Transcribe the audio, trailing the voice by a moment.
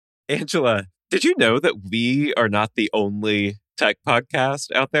Angela, did you know that we are not the only tech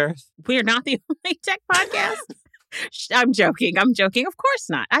podcast out there? We're not the only tech podcast? I'm joking. Of course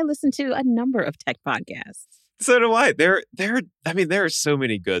not. I listen to a number of tech podcasts. So do I. There are so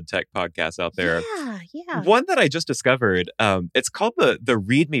many good tech podcasts out there. Yeah. One that I just discovered, it's called the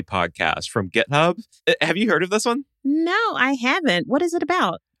README podcast from GitHub. Have you heard of this one? No, I haven't. What is it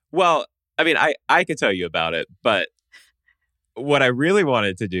about? Well, I mean, I could tell you about it, but what I really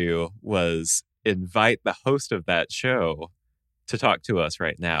wanted to do was invite the host of that show to talk to us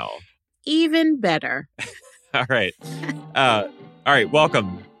right now. Even better. All right.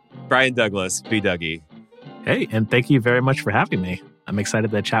 Welcome, Brian Douglas, B. Dougie. Hey, and thank you very much for having me. I'm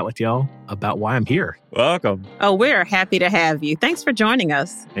excited to chat with y'all about why I'm here. Welcome. Oh, we're happy to have you. Thanks for joining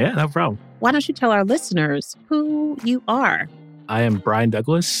us. Yeah, no problem. Why don't you tell our listeners who you are? I am Brian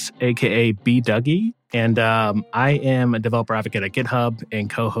Douglas, a.k.a. B. Dougie, and I am a developer advocate at GitHub and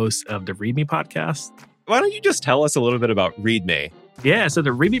co-host of the README podcast. Why don't you just tell us a little bit about README? Yeah, so the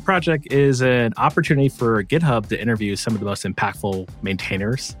README project is an opportunity for GitHub to interview some of the most impactful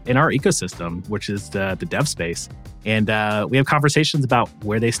maintainers in our ecosystem, which is the dev space. And we have conversations about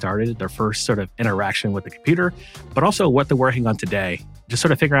where they started, their first sort of interaction with the computer, but also what they're working on today. Just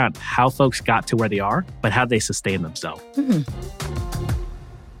sort of figure out how folks got to where they are, but how they sustain themselves. Mm-hmm.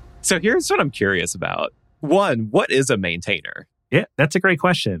 So here's what I'm curious about. One, what is a maintainer? Yeah, that's a great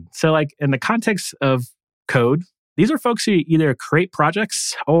question. So like in the context of code, these are folks who either create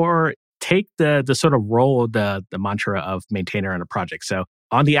projects or take the sort of role, the mantra of maintainer in a project. So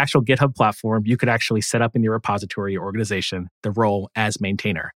on the actual GitHub platform, you could actually set up in your repository or organization the role as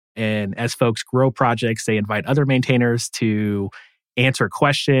maintainer. And as folks grow projects, they invite other maintainers to answer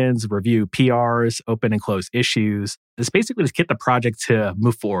questions, review PRs, open and close issues. It's basically just get the project to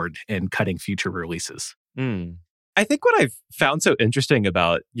move forward in cutting future releases. I think what I've found so interesting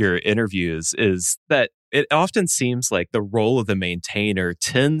about your interviews is that it often seems like the role of the maintainer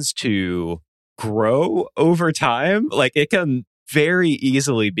tends to grow over time. Like it can very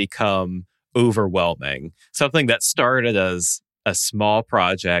easily become overwhelming. Something that started as a small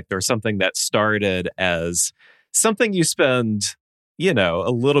project or something that started as something you spend,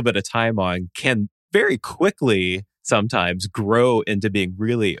 a little bit of time on can very quickly sometimes grow into being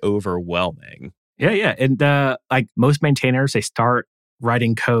really overwhelming. Yeah. And like most maintainers, they start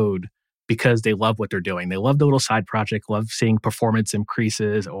writing code because they love what they're doing. They love the little side project, love seeing performance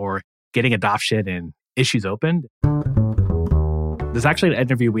increases or getting adoption and issues opened. There's actually an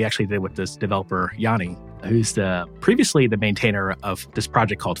interview we actually did with this developer, Yanni, who's previously the maintainer of this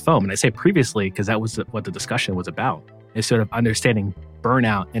project called Foam. And I say previously because that was what the discussion was about, is sort of understanding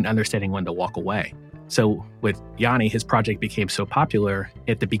burnout and understanding when to walk away. So with Yanni, his project became so popular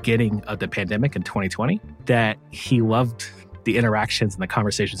at the beginning of the pandemic in 2020 that he loved the interactions and the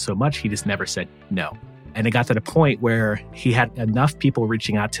conversations so much, he just never said no. And it got to the point where he had enough people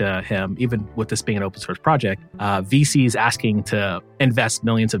reaching out to him, even with this being an open source project, VCs asking to invest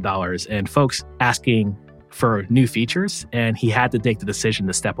millions of dollars and folks asking for new features. And he had to take the decision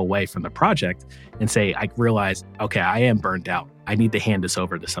to step away from the project and say, I realized, okay, I am burnt out. I need to hand this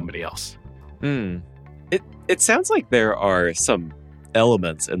over to somebody else. It sounds like there are some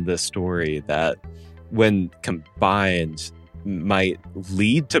elements in this story that, when combined, might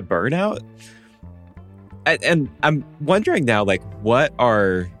lead to burnout. And I'm wondering now, like, what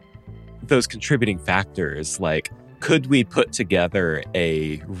are those contributing factors? Like, could we put together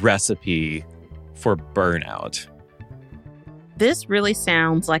a recipe for burnout? This really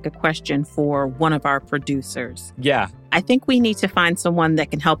sounds like a question for one of our producers. Yeah. I think we need to find someone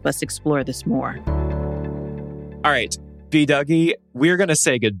that can help us explore this more. All right, B. Dougie, we're going to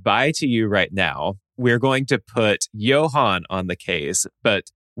say goodbye to you right now. We're going to put Johan on the case,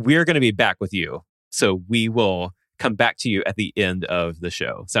 but we're going to be back with you. So we will come back to you at the end of the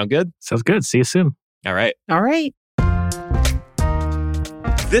show. Sound good? Sounds good. See you soon. All right. All right.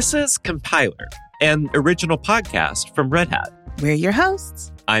 This is Compiler, an original podcast from Red Hat. We're your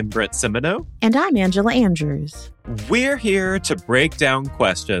hosts. I'm Brent Simoneau. And I'm Angela Andrews. We're here to break down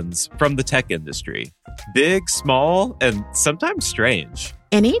questions from the tech industry. Big, small, and sometimes strange.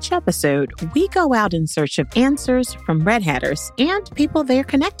 In each episode, we go out in search of answers from Red Hatters and people they're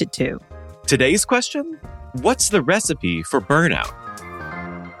connected to. Today's question: what's the recipe for burnout?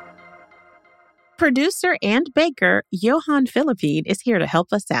 Producer and baker Johan Philippine is here to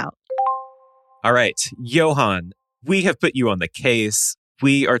help us out. All right, Johan, we have put you on the case.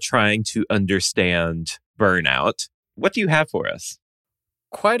 We are trying to understand burnout. What do you have for us?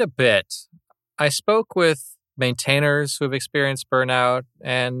 Quite a bit. I spoke with maintainers who have experienced burnout,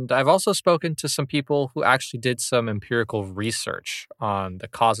 and I've also spoken to some people who actually did some empirical research on the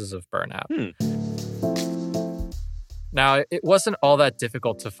causes of burnout. Now, it wasn't all that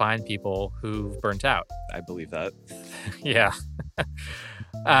difficult to find people who've burnt out. I believe that. Yeah.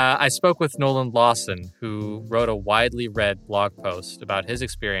 I spoke with Nolan Lawson, who wrote a widely read blog post about his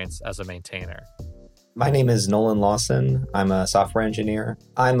experience as a maintainer. My name is Nolan Lawson. I'm a software engineer.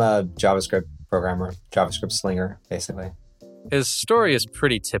 I'm a JavaScript programmer, JavaScript slinger, basically. His story is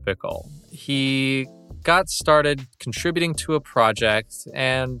pretty typical. He got started contributing to a project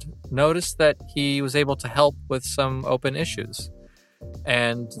and noticed that he was able to help with some open issues.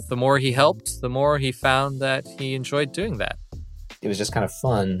 And the more he helped, the more he found that he enjoyed doing that. It was just kind of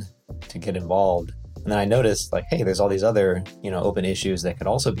fun to get involved. And then I noticed, like, hey, there's all these other, open issues that could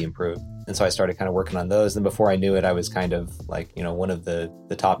also be improved. And so I started kind of working on those. And before I knew it, I was kind of like, one of the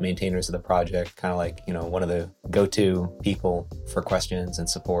top maintainers of the project, kind of like, one of the go-to people for questions and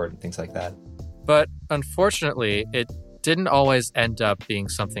support and things like that. But unfortunately, it didn't always end up being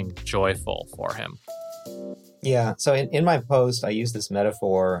something joyful for him. Yeah. So in my post, I use this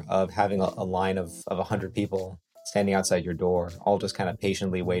metaphor of having a line of 100 people standing outside your door, all just kind of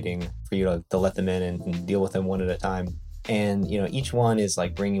patiently waiting for you to let them in and deal with them one at a time. And, each one is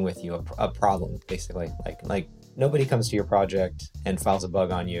like bringing with you a problem, basically. Like nobody comes to your project and files a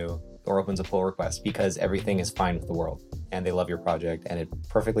bug on you or opens a pull request because everything is fine with the world and they love your project and it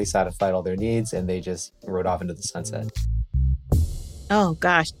perfectly satisfied all their needs and they just rode off into the sunset. Oh,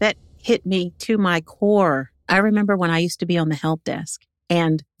 gosh, that hit me to my core. I remember when I used to be on the help desk,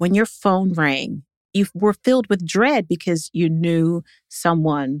 and when your phone rang, you were filled with dread because you knew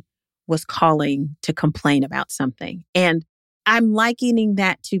someone was calling to complain about something. And I'm likening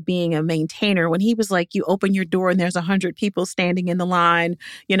that to being a maintainer. When he was like, you open your door and there's 100 people standing in the line.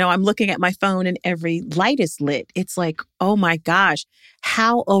 I'm looking at my phone and every light is lit. It's like, oh my gosh,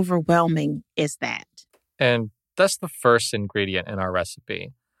 how overwhelming is that? And that's the first ingredient in our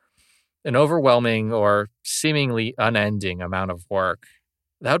recipe. An overwhelming or seemingly unending amount of work.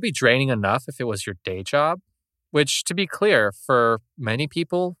 That would be draining enough if it was your day job, which, to be clear, for many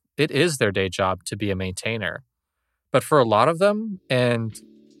people, it is their day job to be a maintainer. But for a lot of them, and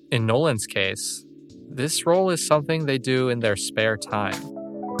in Nolan's case, this role is something they do in their spare time.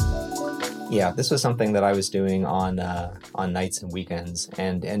 Yeah, this was something that I was doing on nights and weekends.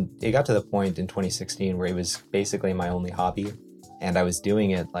 And it got to the point in 2016 where it was basically my only hobby. And I was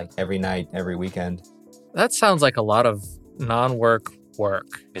doing it like every night, every weekend. That sounds like a lot of non-work work.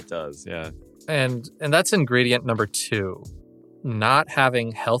 It does, yeah. And that's ingredient number 2, not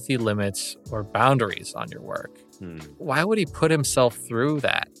having healthy limits or boundaries on your work. Why would he put himself through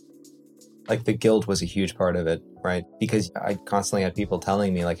that? Like the guilt was a huge part of it, right? Because I constantly had people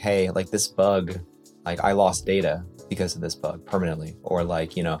telling me like, hey, like this bug, like I lost data because of this bug permanently. Or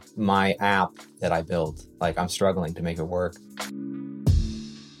like, my app that I built, like I'm struggling to make it work.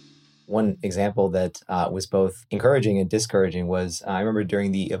 One example that was both encouraging and discouraging was I remember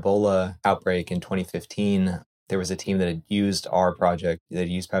during the Ebola outbreak in 2015, there was a team that had used our project, that had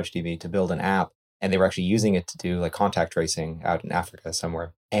used PouchDB to build an app, and they were actually using it to do like contact tracing out in Africa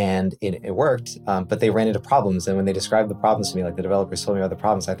somewhere. And it worked, but they ran into problems. And when they described the problems to me, like the developers told me about the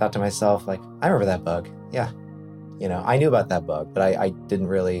problems, I thought to myself, like, I remember that bug. Yeah. I knew about that bug, but I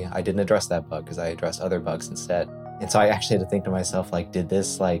didn't address that bug because I addressed other bugs instead. And so I actually had to think to myself, like, did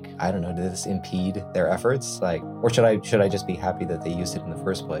this impede their efforts? Like, or should I just be happy that they used it in the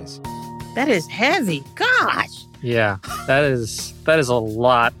first place? That is heavy. Gosh. Yeah, that is a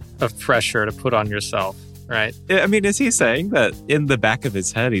lot of pressure to put on yourself, right? I mean, is he saying that in the back of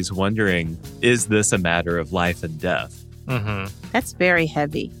his head, he's wondering, is this a matter of life and death? Mm-hmm. That's very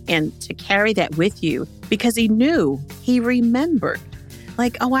heavy. And to carry that with you, because he remembered.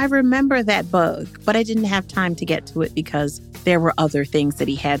 Like, oh, I remember that bug, but I didn't have time to get to it because there were other things that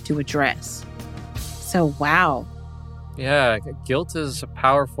he had to address. So, wow. Yeah, guilt is a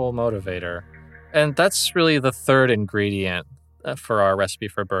powerful motivator. And that's really the third ingredient for our recipe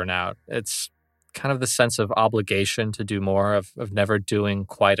for burnout. It's kind of the sense of obligation to do more, of never doing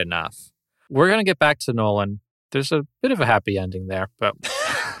quite enough. We're going to get back to Nolan. There's a bit of a happy ending there, but...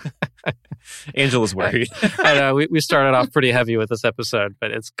 Angela's worried. I know, we started off pretty heavy with this episode,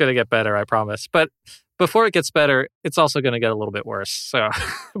 but it's going to get better, I promise. But before it gets better, it's also going to get a little bit worse. So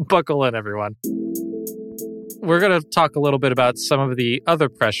buckle in, everyone. We're going to talk a little bit about some of the other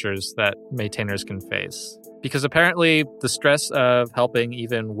pressures that maintainers can face. Because apparently the stress of helping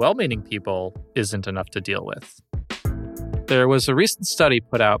even well-meaning people isn't enough to deal with. There was a recent study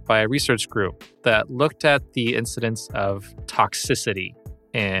put out by a research group that looked at the incidence of toxicity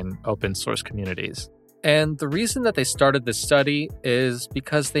in open source communities. And the reason that they started this study is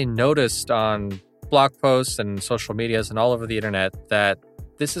because they noticed on blog posts and social medias and all over the internet that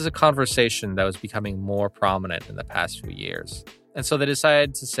this is a conversation that was becoming more prominent in the past few years. And so they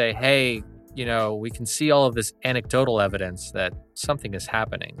decided to say, hey, we can see all of this anecdotal evidence that something is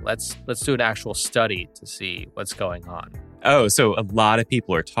happening. Let's do an actual study to see what's going on. Oh, so a lot of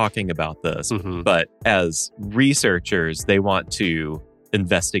people are talking about this, but as researchers, they want to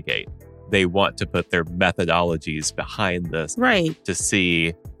investigate. They want to put their methodologies behind this, Right. to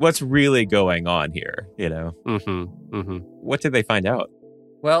see what's really going on here, What did they find out?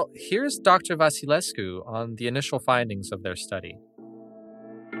 Well, here's Dr. Vasilescu on the initial findings of their study.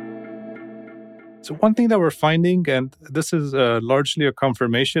 So one thing that we're finding, and this is largely a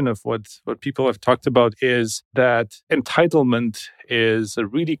confirmation of what people have talked about, is that entitlement is a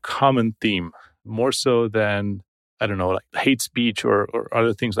really common theme, more so than, like hate speech or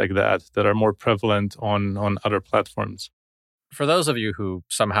other things like that are more prevalent on other platforms. For those of you who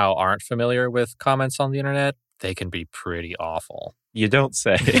somehow aren't familiar with comments on the internet, they can be pretty awful. You don't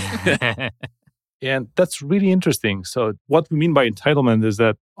say. And that's really interesting. So what we mean by entitlement is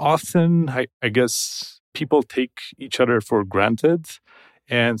that often, I guess, people take each other for granted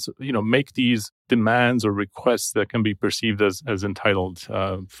and, make these demands or requests that can be perceived as entitled.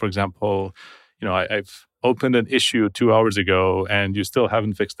 For example, I've opened an issue 2 hours ago and you still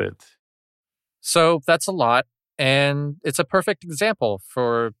haven't fixed it. So that's a lot. And it's a perfect example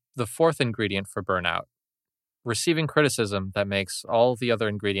for the fourth ingredient for burnout: receiving criticism that makes all the other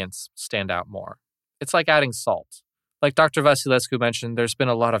ingredients stand out more. It's like adding salt. Like Dr. Vasilescu mentioned, there's been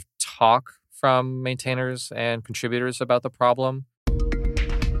a lot of talk from maintainers and contributors about the problem.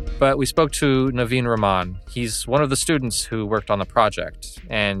 But we spoke to Naveen Raman. He's one of the students who worked on the project,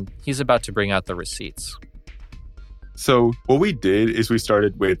 and he's about to bring out the receipts. So what we did is we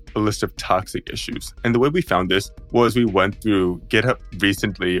started with a list of toxic issues. And the way we found this was we went through GitHub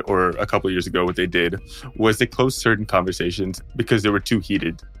recently, or a couple of years ago. What they did was they closed certain conversations because they were too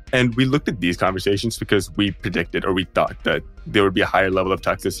heated. And we looked at these conversations because we predicted, or we thought, that there would be a higher level of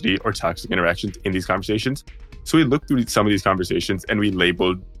toxicity or toxic interactions in these conversations. So we looked through some of these conversations and we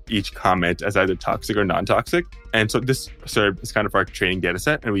labeled each comment as either toxic or non-toxic. And so this served as kind of our training data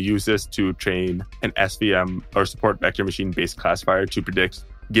set. And we use this to train an SVM or support vector machine-based classifier to predict,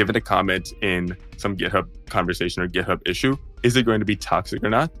 given a comment in some GitHub conversation or GitHub issue, is it going to be toxic or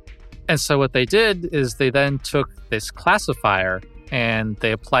not? And so what they did is they then took this classifier and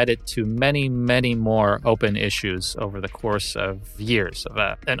they applied it to many, many more open issues over the course of years,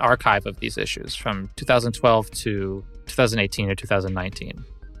 of an archive of these issues from 2012 to 2018 or 2019.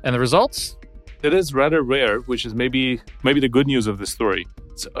 And the results? It is rather rare, which is maybe the good news of the story.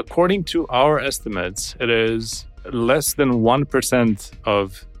 So according to our estimates, it is less than 1%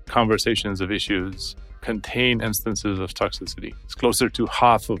 of conversations of issues contain instances of toxicity. It's closer to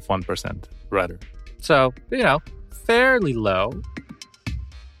half of 1%, rather. So, fairly low.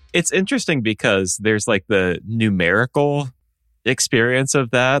 It's interesting because there's like the numerical experience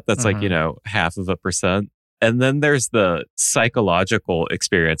of that. That's like, 0.5%. And then there's the psychological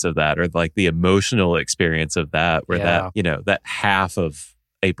experience of that, or like the emotional experience of that, where that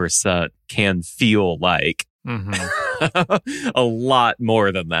 0.5% can feel like a lot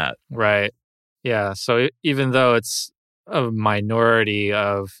more than that. Right. Yeah. So even though it's a minority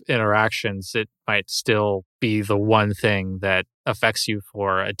of interactions, it might still be the one thing that affects you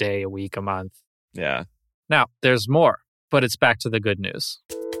for a day, a week, a month. Yeah. Now, there's more, but it's back to the good news.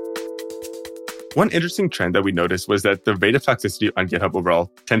 One interesting trend that we noticed was that the rate of toxicity on GitHub overall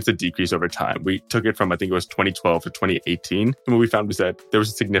tends to decrease over time. We took it from, I think it was 2012 to 2018. And what we found was that there was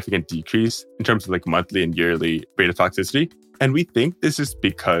a significant decrease in terms of like monthly and yearly rate of toxicity. And we think this is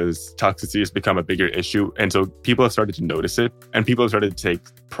because toxicity has become a bigger issue. And so people have started to notice it, and people have started to take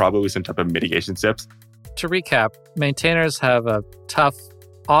probably some type of mitigation steps. To recap, maintainers have a tough,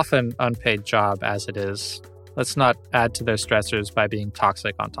 often unpaid job as it is. Let's not add to their stressors by being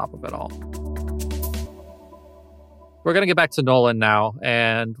toxic on top of it all. We're going to get back to Nolan now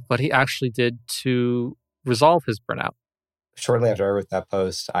and what he actually did to resolve his burnout. Shortly after I wrote that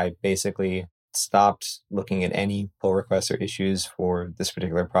post, I basically stopped looking at any pull requests or issues for this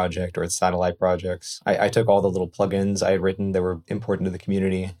particular project or its satellite projects. I took all the little plugins I had written that were important to the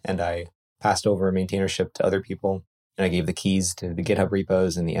community, and I passed over maintainership to other people. And I gave the keys to the GitHub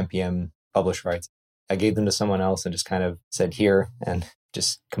repos and the NPM publish rights. I gave them to someone else and just kind of said, here, and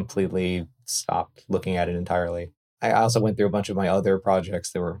just completely stopped looking at it entirely. I also went through a bunch of my other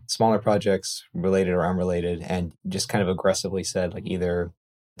projects that were smaller projects, related or unrelated, and just kind of aggressively said, like, either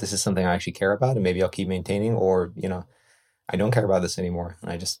this is something I actually care about and maybe I'll keep maintaining, or, I don't care about this anymore.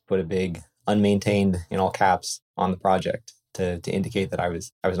 And I just put a big unmaintained in all caps on the project to indicate that I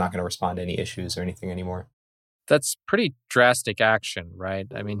was not going to respond to any issues or anything anymore. That's pretty drastic action, right?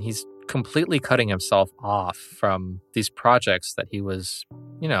 I mean, he's completely cutting himself off from these projects that he was,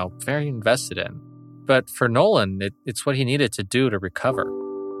 very invested in. But for Nolan, it's what he needed to do to recover.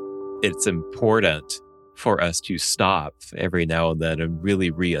 It's important for us to stop every now and then and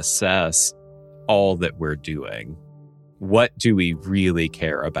really reassess all that we're doing. What do we really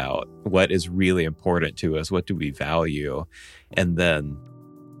care about? What is really important to us? What do we value? And then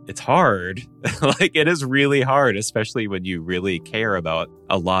it's hard. It is really hard, especially when you really care about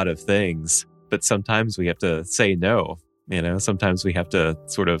a lot of things. But sometimes we have to say no. Sometimes we have to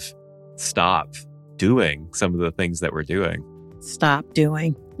sort of stop doing some of the things that we're doing. Stop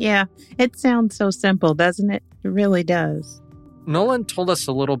doing. Yeah, it sounds so simple, doesn't it? It really does. Nolan told us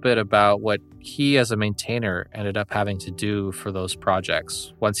a little bit about what he as a maintainer ended up having to do for those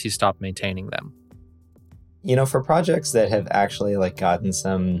projects once he stopped maintaining them. For projects that have actually gotten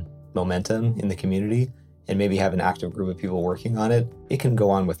some momentum in the community and maybe have an active group of people working on it, it can go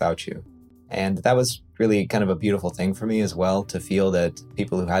on without you. And that was really kind of a beautiful thing for me as well, to feel that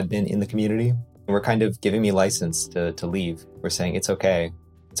people who had been in the community were kind of giving me license to leave. We're saying it's okay.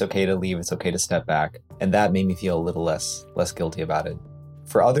 It's okay to leave. It's okay to step back. And that made me feel a little less guilty about it.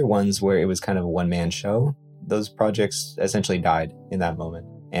 For other ones where it was kind of a one-man show, those projects essentially died in that moment.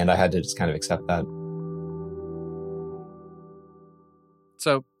 And I had to just kind of accept that.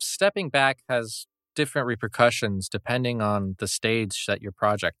 So stepping back has different repercussions depending on the stage that your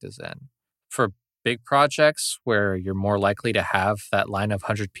project is in. For big projects where you're more likely to have that line of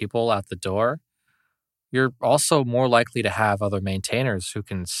 100 people out the door, you're also more likely to have other maintainers who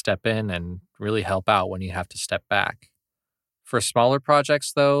can step in and really help out when you have to step back. For smaller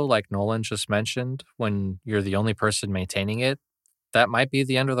projects, though, like Nolan just mentioned, when you're the only person maintaining it, that might be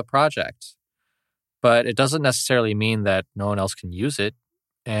the end of the project. But it doesn't necessarily mean that no one else can use it.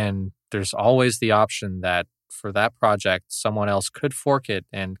 And there's always the option that for that project, someone else could fork it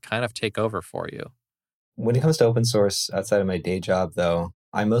and kind of take over for you. When it comes to open source outside of my day job, though,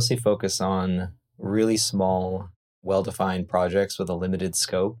 I mostly focus on really small, well-defined projects with a limited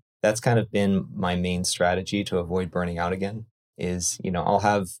scope. That's kind of been my main strategy to avoid burning out again. I'll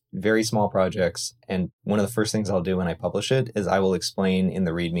have very small projects, and one of the first things I'll do when I publish it is I will explain in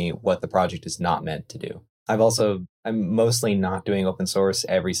the README what the project is not meant to do. I'm mostly not doing open source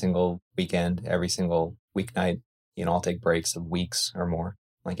every single weekend, every single weeknight. I'll take breaks of weeks or more.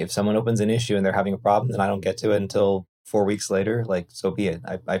 If someone opens an issue and they're having a problem, then I don't get to it until 4 weeks later, so be it.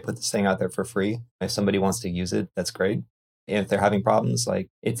 I put this thing out there for free. If somebody wants to use it, that's great. And if they're having problems,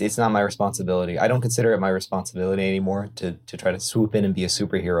 it's not my responsibility. I don't consider it my responsibility anymore to try to swoop in and be a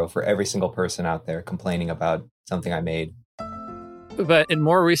superhero for every single person out there complaining about something I made. But in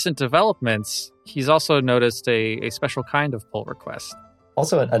more recent developments, he's also noticed a special kind of pull request.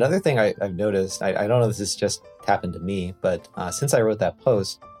 Also, another thing I've noticed, I don't know if this just happened to me, but since I wrote that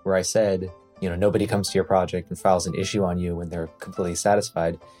post where I said, nobody comes to your project and files an issue on you when they're completely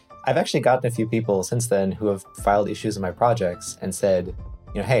satisfied, I've actually gotten a few people since then who have filed issues in my projects and said,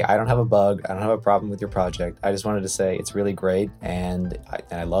 hey, I don't have a bug. I don't have a problem with your project. I just wanted to say it's really great and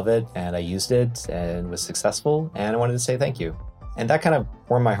I love it and I used it and was successful and I wanted to say thank you. And that kind of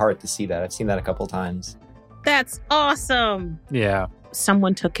warmed my heart to see that. I've seen that a couple times. That's awesome. Yeah.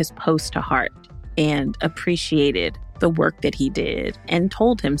 Someone took his post to heart and appreciated the work that he did and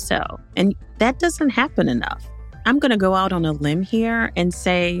told him so. And that doesn't happen enough. I'm going to go out on a limb here and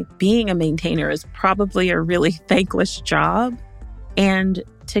say being a maintainer is probably a really thankless job. And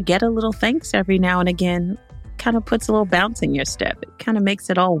to get a little thanks every now and again kind of puts a little bounce in your step. It kind of makes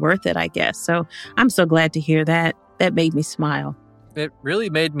it all worth it, I guess. So I'm so glad to hear that. That made me smile. It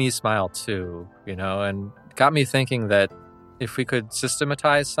really made me smile too, and got me thinking that if we could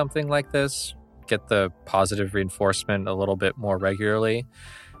systematize something like this, get the positive reinforcement a little bit more regularly,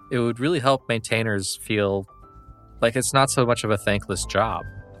 it would really help maintainers feel like it's not so much of a thankless job.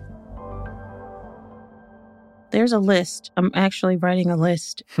 There's a list. I'm actually writing a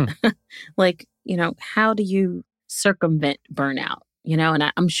list. How do you circumvent burnout?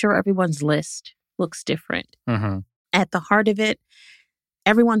 And I'm sure everyone's list looks different. Mm-hmm. At the heart of it,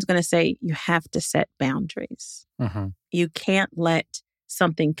 everyone's going to say you have to set boundaries. Mm-hmm. You can't let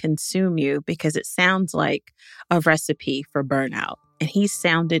something consume you because it sounds like a recipe for burnout. And he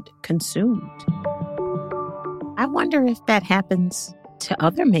sounded consumed. I wonder if that happens to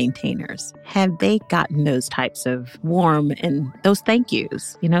other maintainers. Have they gotten those types of warm and those thank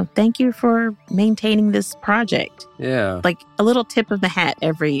yous? Thank you for maintaining this project. Yeah. Like a little tip of the hat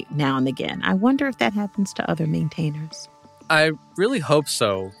every now and again. I wonder if that happens to other maintainers. I really hope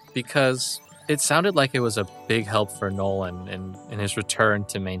so, because it sounded like it was a big help for Nolan in his return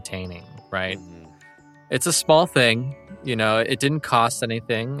to maintaining, right? It's a small thing. It didn't cost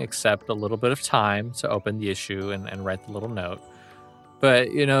anything except a little bit of time to open the issue and write the little note. But,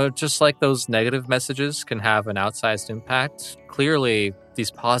 just like those negative messages can have an outsized impact, clearly these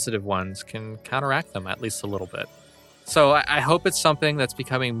positive ones can counteract them at least a little bit. So I hope it's something that's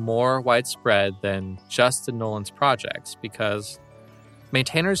becoming more widespread than just in Nolan's projects, because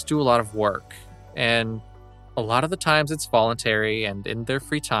maintainers do a lot of work, and a lot of the times it's voluntary and in their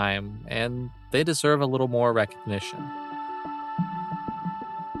free time, and they deserve a little more recognition.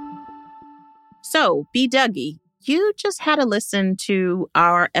 So, B. Dougie, you just had to listen to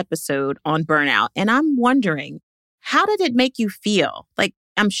our episode on burnout, and I'm wondering, how did it make you feel? Like,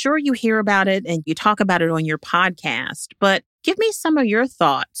 I'm sure you hear about it and you talk about it on your podcast, but give me some of your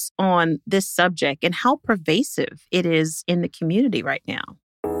thoughts on this subject and how pervasive it is in the community right now.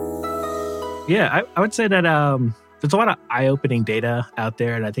 Yeah, I would say that there's a lot of eye-opening data out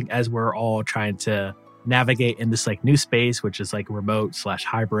there. And I think as we're all trying to navigate in this new space, which is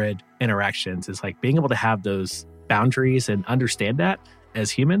remote/hybrid interactions, is being able to have those boundaries and understand that as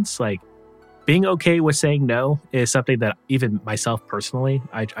humans, being okay with saying no is something that even myself personally,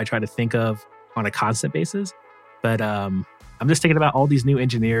 I try to think of on a constant basis. But I'm just thinking about all these new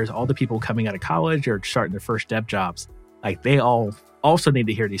engineers, all the people coming out of college or starting their first dev jobs. They all also need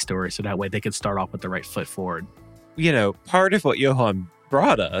to hear these stories so that way they can start off with the right foot forward. Part of what Johan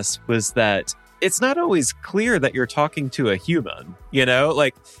brought us was that it's not always clear that you're talking to a human,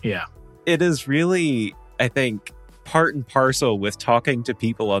 Yeah. It is really, I think, part and parcel with talking to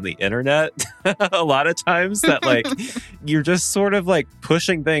people on the internet a lot of times that you're just sort of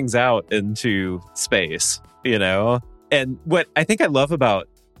pushing things out into space, And what I think I love about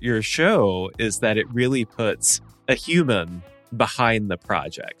your show is that it really puts a human behind the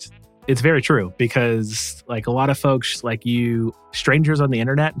project. It's very true because a lot of folks strangers on the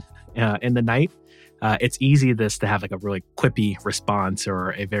internet in the night, it's easy to have a really quippy response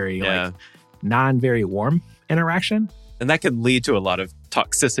or a very very warm interaction. And that can lead to a lot of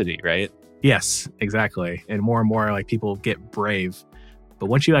toxicity, right? Yes, exactly. And more people get brave. But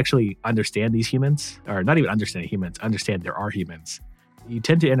once you actually understand these humans, or not even understand humans, understand there are humans, you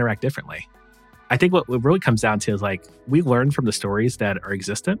tend to interact differently. I think what really comes down to is we learn from the stories that are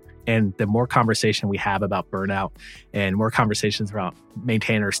existent, and the more conversation we have about burnout and more conversations about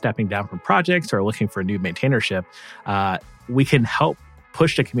maintainers stepping down from projects or looking for new maintainership, we can help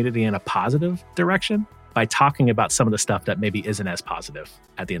push the community in a positive direction by talking about some of the stuff that maybe isn't as positive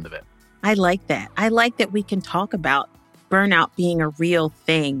at the end of it. I like that. I like that we can talk about burnout being a real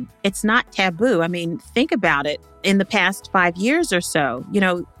thing. It's not taboo. I mean, think about it. In the past 5 years or so,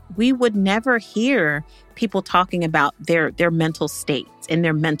 we would never hear people talking about their mental states and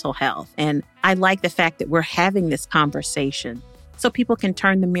their mental health. And I like the fact that we're having this conversation so people can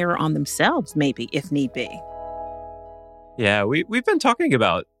turn the mirror on themselves, maybe, if need be. Yeah, we've been talking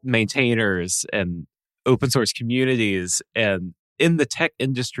about maintainers and open source communities and in the tech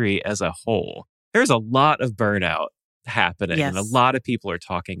industry as a whole. There's a lot of burnout happening, yes. And a lot of people are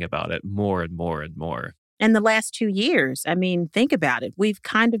talking about it more and more and more. And the last 2 years, I mean, think about it. We've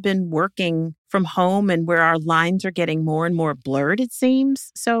kind of been working from home and where our lines are getting more and more blurred, it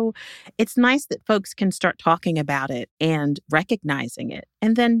seems. So it's nice that folks can start talking about it and recognizing it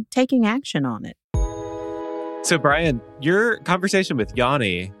and then taking action on it. So, Brian, your conversation with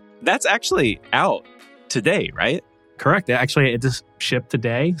Yanni, that's actually out today, right? Correct. Actually, it just shipped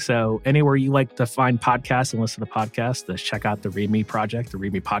today. So anywhere you like to find podcasts and listen to podcasts, just check out the README project, the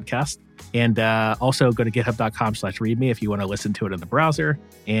README podcast. And also go to github.com/README if you want to listen to it in the browser.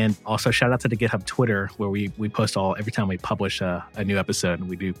 And also shout out to the GitHub Twitter, where we post every time we publish a new episode, and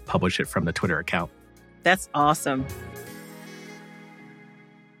we do publish it from the Twitter account. That's awesome.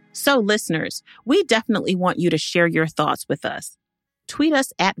 So listeners, we definitely want you to share your thoughts with us. Tweet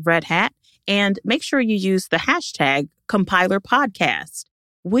us at Red Hat and make sure you use the hashtag #CompilerPodcast.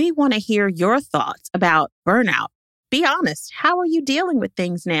 We want to hear your thoughts about burnout. Be honest. How are you dealing with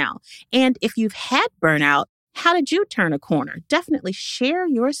things now? And if you've had burnout, how did you turn a corner? Definitely share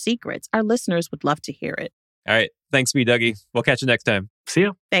your secrets. Our listeners would love to hear it. All right. Thanks, B. Dougie. We'll catch you next time. See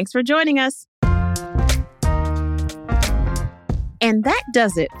you. Thanks for joining us. And that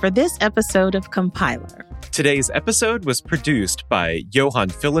does it for this episode of Compiler. Today's episode was produced by Johan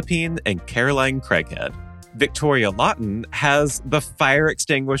Philippine and Caroline Craighead. Victoria Lawton has the fire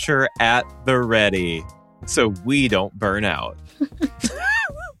extinguisher at the ready, so we don't burn out.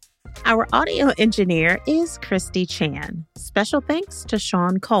 Our audio engineer is Christy Chan. Special thanks to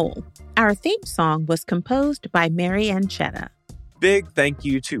Sean Cole. Our theme song was composed by Mary Ann Chetta. Big thank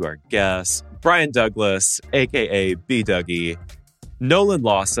you to our guests, Brian Douglas, aka B. Dougie, Nolan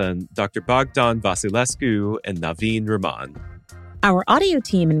Lawson, Dr. Bogdan Vasilescu, and Naveen Rahman. Our audio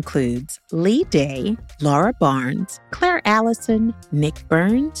team includes Lee Day, Laura Barnes, Claire Allison, Nick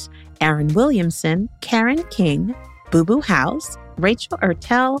Burns, Aaron Williamson, Karen King, Boo Boo House, Rachel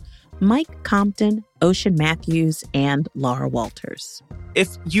Ertel, Mike Compton, Ocean Matthews, and Laura Walters.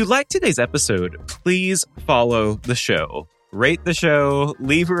 If you liked today's episode, please follow the show. Rate the show,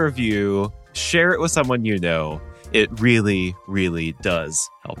 leave a review, share it with someone you know. It really, really does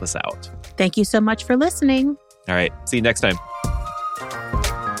help us out. Thank you so much for listening. All right, see you next time.